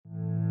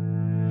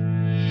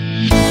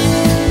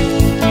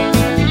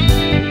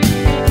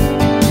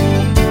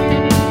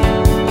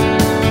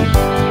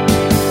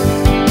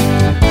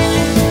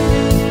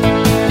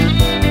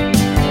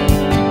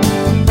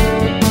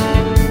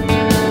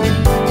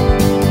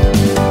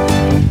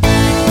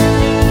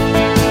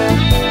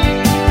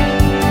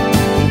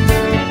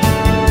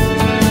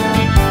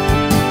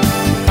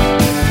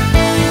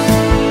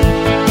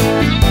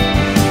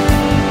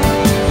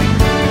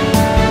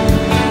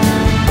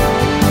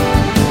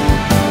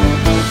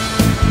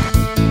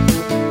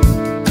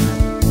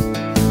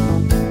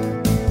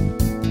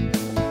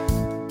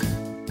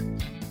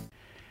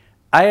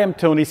I am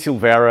Tony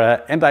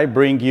Silvera, and I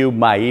bring you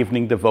my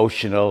evening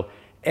devotional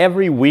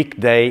every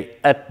weekday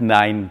at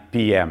 9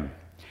 p.m.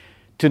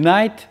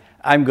 Tonight,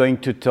 I'm going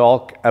to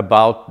talk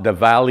about the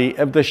valley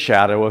of the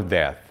shadow of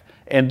death.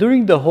 And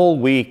during the whole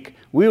week,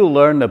 we will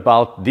learn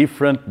about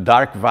different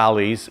dark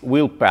valleys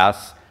we'll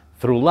pass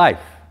through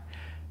life.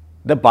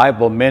 The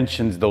Bible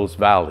mentions those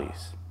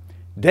valleys.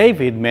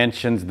 David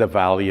mentions the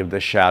valley of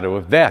the shadow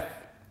of death.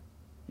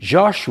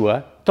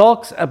 Joshua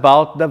talks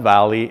about the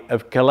valley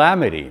of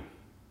calamity.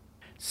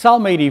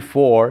 Psalm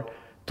 84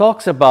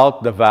 talks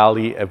about the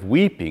valley of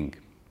weeping,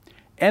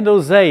 and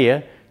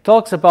Hosea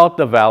talks about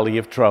the valley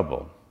of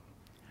trouble.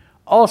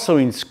 Also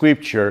in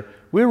Scripture,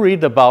 we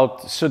read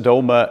about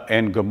Sodom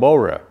and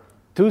Gomorrah,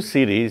 two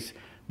cities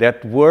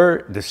that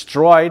were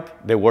destroyed.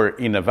 They were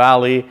in a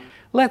valley.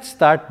 Let's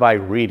start by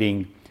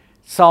reading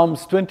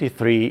Psalms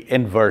 23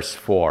 and verse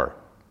 4.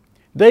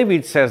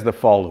 David says the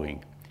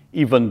following: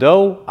 "Even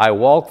though I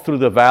walk through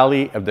the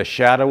valley of the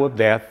shadow of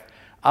death,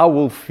 I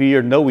will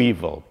fear no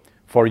evil.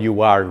 For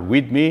you are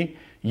with me,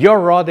 your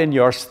rod and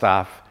your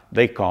staff,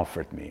 they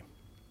comfort me."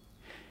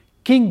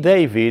 King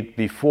David,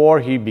 before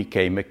he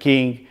became a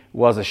king,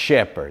 was a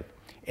shepherd,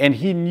 and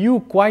he knew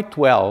quite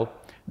well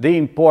the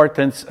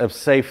importance of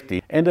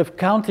safety and of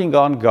counting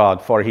on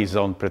God for his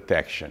own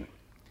protection.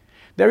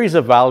 There is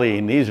a valley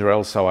in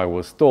Israel, so I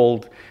was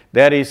told,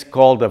 that is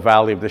called the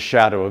Valley of the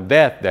Shadow of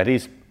Death, that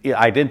is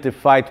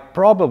identified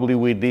probably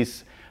with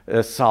this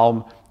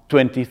Psalm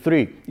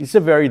 23. It's a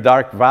very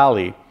dark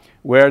valley,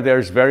 where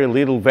there's very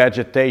little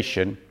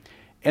vegetation,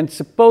 and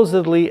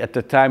supposedly at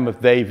the time of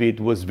David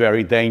was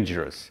very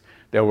dangerous.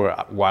 There were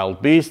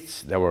wild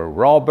beasts, there were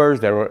robbers,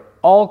 there were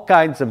all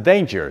kinds of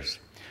dangers.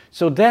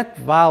 So that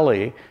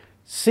valley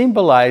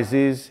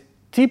symbolizes,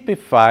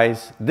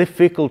 typifies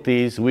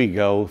difficulties we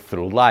go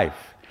through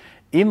life.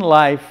 In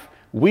life,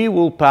 we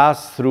will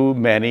pass through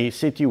many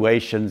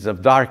situations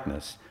of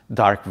darkness,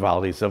 dark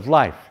valleys of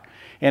life.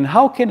 And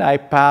how can I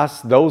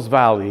pass those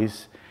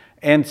valleys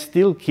and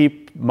still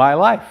keep my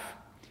life?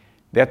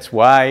 That's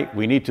why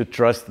we need to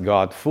trust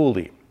God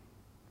fully.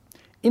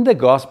 In the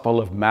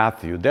Gospel of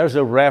Matthew, there's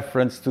a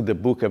reference to the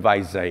book of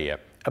Isaiah,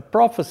 a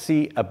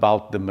prophecy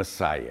about the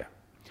Messiah.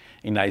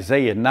 In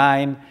Isaiah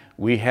 9,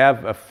 we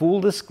have a full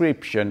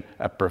description,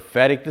 a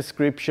prophetic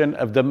description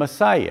of the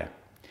Messiah.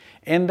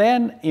 And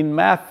then in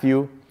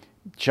Matthew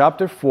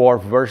chapter 4,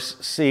 verse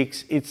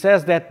 6, it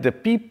says that the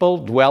people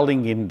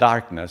dwelling in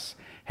darkness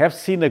have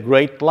seen a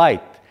great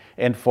light,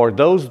 and for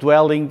those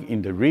dwelling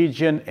in the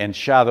region and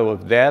shadow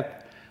of death,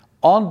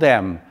 on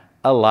them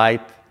a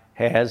light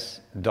has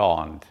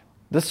dawned.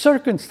 The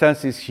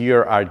circumstances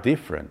here are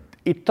different.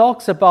 It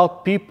talks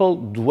about people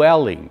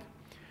dwelling.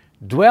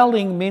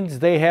 Dwelling means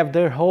they have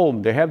their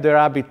home, they have their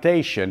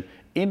habitation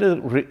in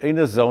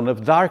a zone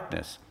of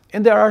darkness.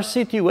 And there are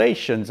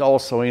situations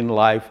also in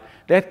life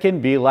that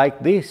can be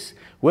like this.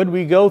 When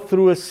we go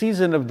through a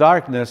season of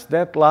darkness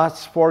that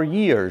lasts for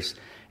years,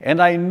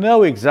 and I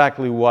know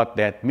exactly what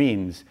that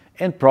means,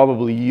 and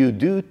probably you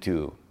do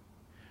too.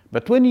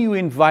 But when you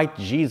invite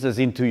Jesus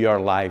into your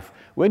life,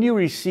 when you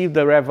receive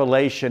the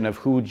revelation of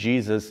who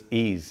Jesus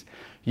is,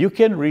 you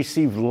can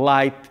receive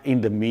light in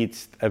the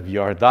midst of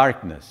your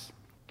darkness.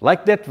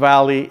 Like that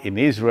valley in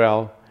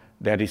Israel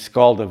that is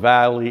called the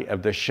Valley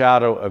of the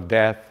Shadow of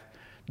Death,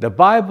 the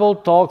Bible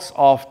talks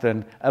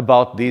often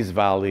about these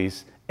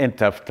valleys and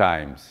tough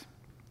times.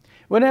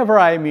 Whenever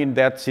I'm in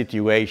that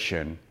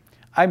situation,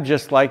 I'm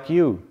just like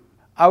you.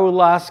 I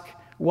will ask,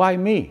 why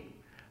me?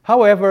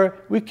 However,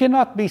 we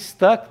cannot be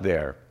stuck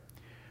there.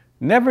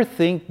 Never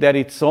think that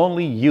it's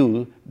only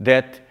you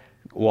that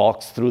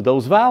walks through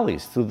those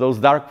valleys, through those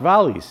dark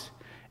valleys.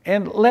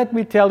 And let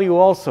me tell you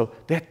also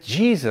that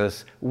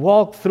Jesus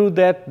walked through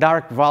that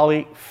dark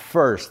valley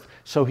first,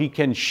 so he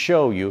can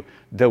show you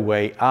the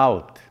way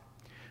out.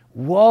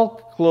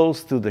 Walk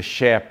close to the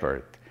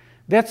shepherd.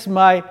 That's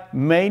my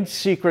main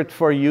secret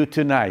for you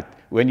tonight.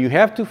 When you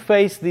have to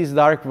face these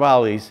dark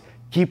valleys,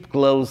 keep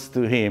close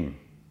to him.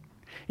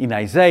 In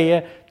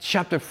Isaiah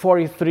chapter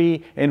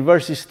 43 and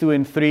verses 2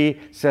 and 3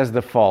 says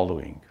the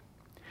following: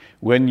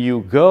 "When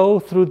you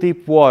go through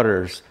deep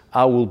waters,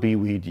 I will be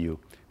with you.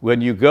 When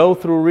you go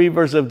through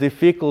rivers of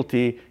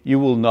difficulty, you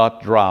will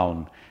not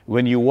drown.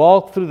 When you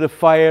walk through the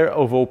fire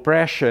of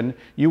oppression,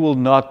 you will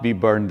not be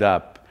burned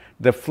up.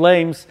 The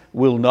flames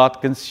will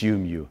not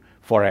consume you.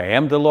 For I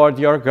am the Lord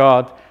your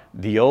God,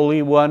 the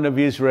Holy One of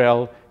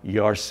Israel,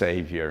 your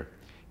Savior."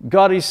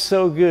 God is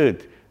so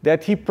good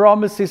that he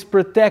promises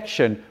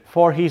protection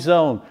for his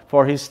own,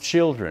 for his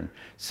children.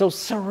 So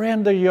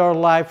surrender your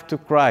life to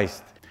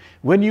Christ.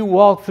 When you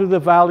walk through the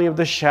valley of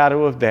the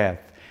shadow of death,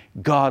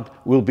 God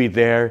will be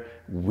there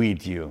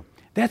with you.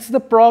 That's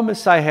the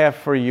promise I have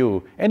for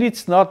you. And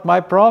it's not my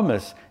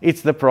promise.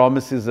 It's the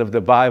promises of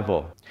the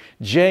Bible.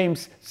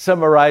 James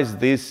summarized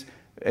this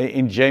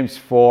in James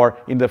 4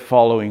 in the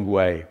following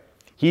way.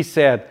 He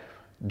said,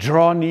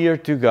 "Draw near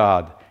to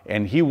God,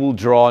 and he will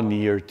draw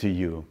near to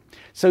you."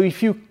 So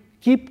if you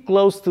keep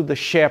close to the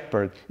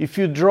shepherd, if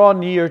you draw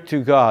near to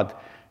God,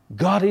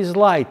 God is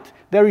light.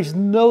 There is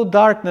no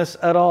darkness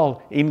at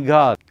all in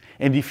God.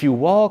 And if you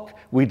walk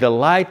with the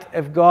light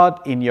of God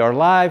in your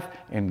life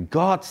and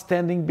God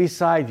standing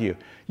beside you,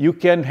 you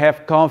can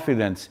have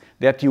confidence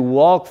that you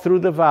walk through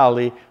the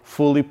valley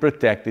fully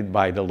protected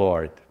by the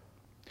Lord.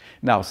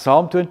 Now,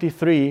 Psalm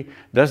 23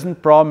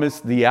 doesn't promise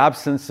the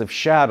absence of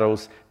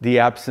shadows, the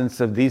absence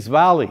of these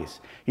valleys.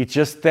 It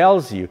just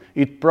tells you,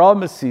 it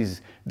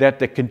promises that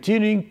the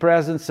continuing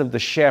presence of the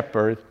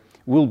shepherd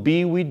will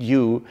be with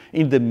you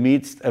in the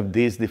midst of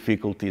these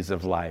difficulties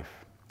of life.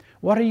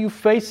 What are you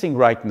facing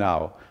right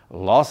now?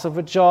 Loss of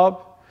a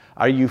job?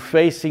 Are you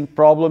facing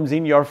problems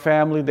in your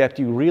family that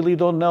you really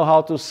don't know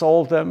how to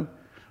solve them?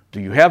 Do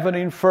you have an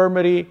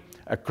infirmity,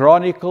 a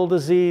chronic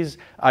disease?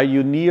 Are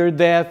you near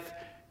death?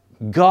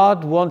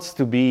 God wants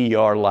to be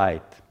your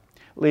light.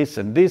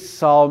 Listen, this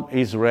psalm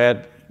is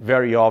read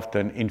very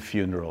often in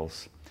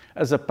funerals.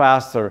 As a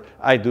pastor,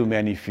 I do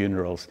many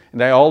funerals,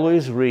 and I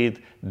always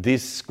read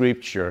this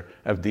scripture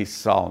of this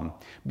psalm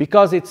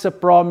because it's a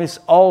promise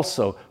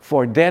also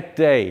for that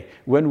day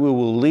when we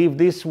will leave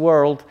this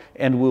world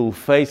and we will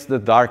face the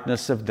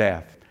darkness of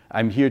death.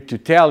 I'm here to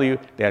tell you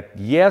that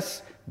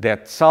yes,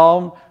 that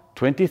Psalm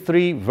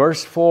 23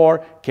 verse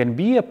 4 can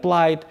be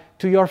applied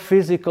to your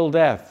physical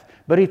death,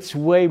 but it's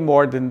way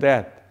more than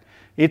that.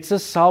 It's a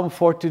psalm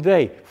for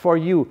today, for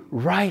you,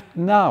 right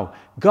now.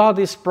 God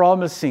is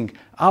promising,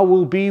 I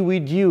will be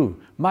with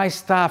you. My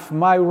staff,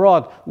 my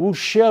rod will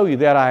show you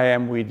that I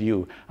am with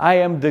you. I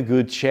am the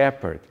good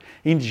shepherd.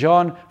 In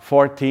John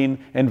 14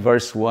 and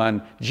verse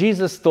 1,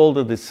 Jesus told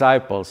the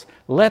disciples,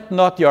 let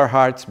not your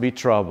hearts be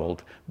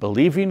troubled.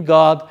 Believe in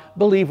God,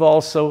 believe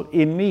also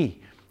in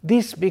me.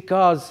 This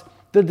because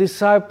the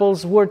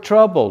disciples were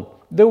troubled.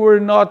 They were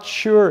not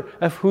sure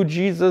of who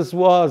Jesus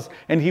was,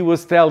 and he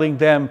was telling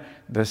them,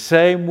 the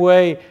same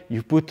way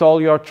you put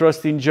all your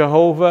trust in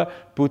Jehovah,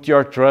 put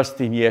your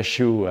trust in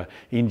Yeshua,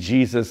 in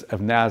Jesus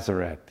of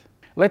Nazareth.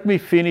 Let me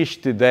finish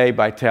today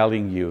by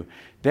telling you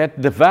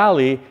that the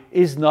valley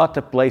is not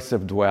a place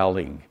of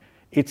dwelling.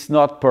 It's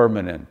not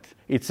permanent.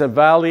 It's a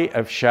valley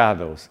of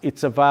shadows.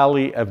 It's a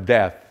valley of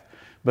death,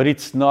 but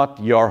it's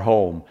not your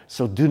home.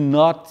 So do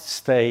not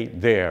stay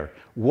there.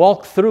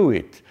 Walk through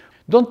it.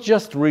 Don't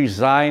just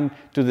resign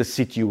to the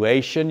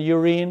situation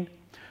you're in.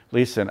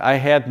 Listen, I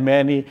had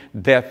many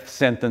death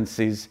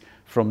sentences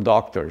from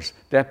doctors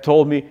that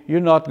told me,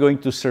 you're not going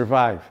to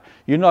survive.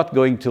 You're not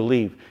going to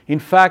live. In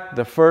fact,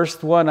 the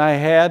first one I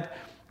had,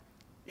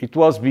 it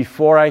was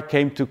before I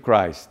came to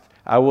Christ.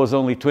 I was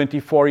only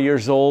 24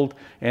 years old,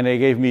 and they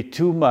gave me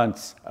 2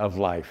 months of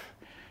life.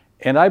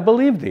 And I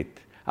believed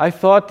it. I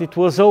thought it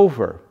was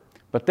over.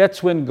 But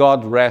that's when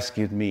God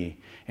rescued me.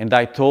 And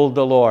I told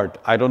the Lord,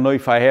 I don't know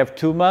if I have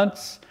 2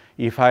 months,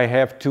 if I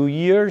have 2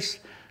 years,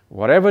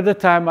 whatever the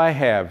time I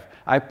have,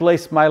 I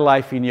place my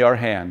life in your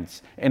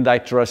hands, and I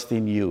trust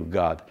in you,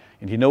 God.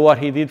 And you know what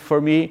he did for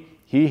me?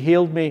 He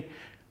healed me.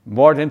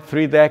 More than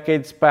 3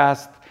 decades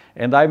passed,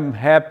 and I'm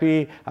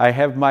happy. I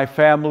have my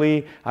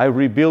family. I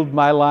rebuilt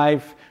my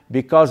life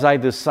because I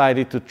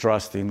decided to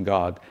trust in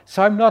God.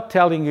 So I'm not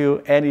telling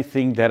you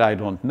anything that I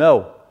don't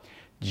know.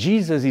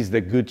 Jesus is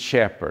the good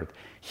shepherd.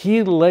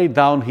 He laid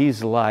down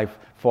his life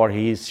for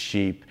his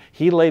sheep.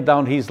 He laid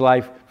down his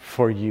life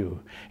for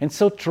you. And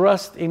so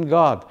trust in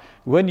God.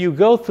 When you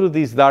go through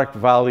these dark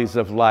valleys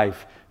of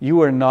life,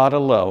 you are not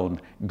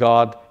alone.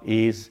 God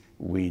is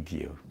with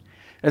you.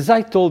 As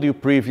I told you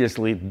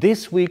previously,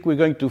 this week we're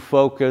going to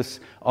focus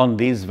on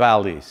these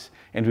valleys,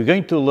 and we're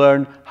going to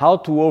learn how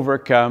to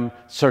overcome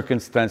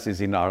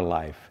circumstances in our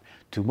life.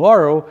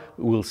 Tomorrow,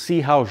 we'll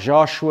see how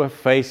Joshua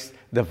faced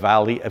the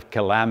valley of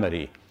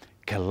calamity.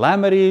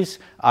 Calamities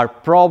are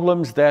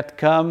problems that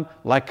come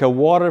like a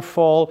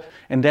waterfall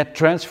and that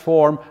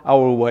transform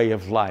our way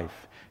of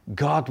life.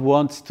 God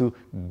wants to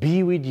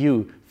be with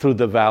you through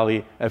the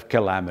valley of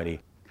calamity.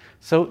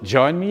 So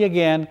join me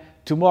again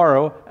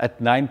tomorrow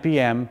at 9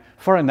 p.m.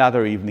 for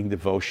another evening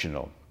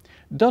devotional.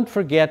 Don't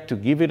forget to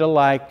give it a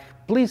like.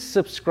 Please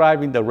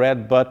subscribe in the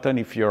red button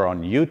if you're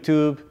on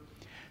YouTube.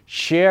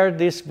 Share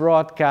this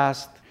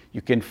broadcast.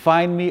 You can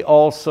find me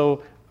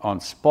also on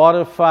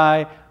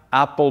Spotify,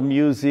 Apple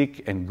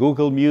Music, and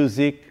Google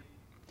Music.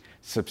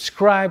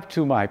 Subscribe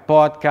to my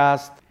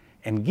podcast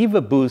and give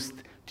a boost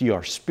to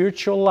your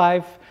spiritual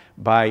life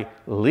by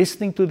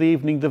listening to the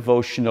evening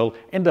devotional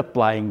and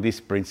applying these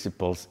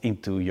principles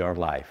into your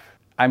life.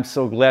 I'm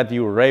so glad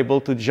you were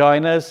able to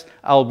join us.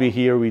 I'll be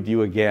here with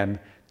you again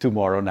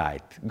tomorrow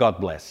night. God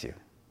bless you.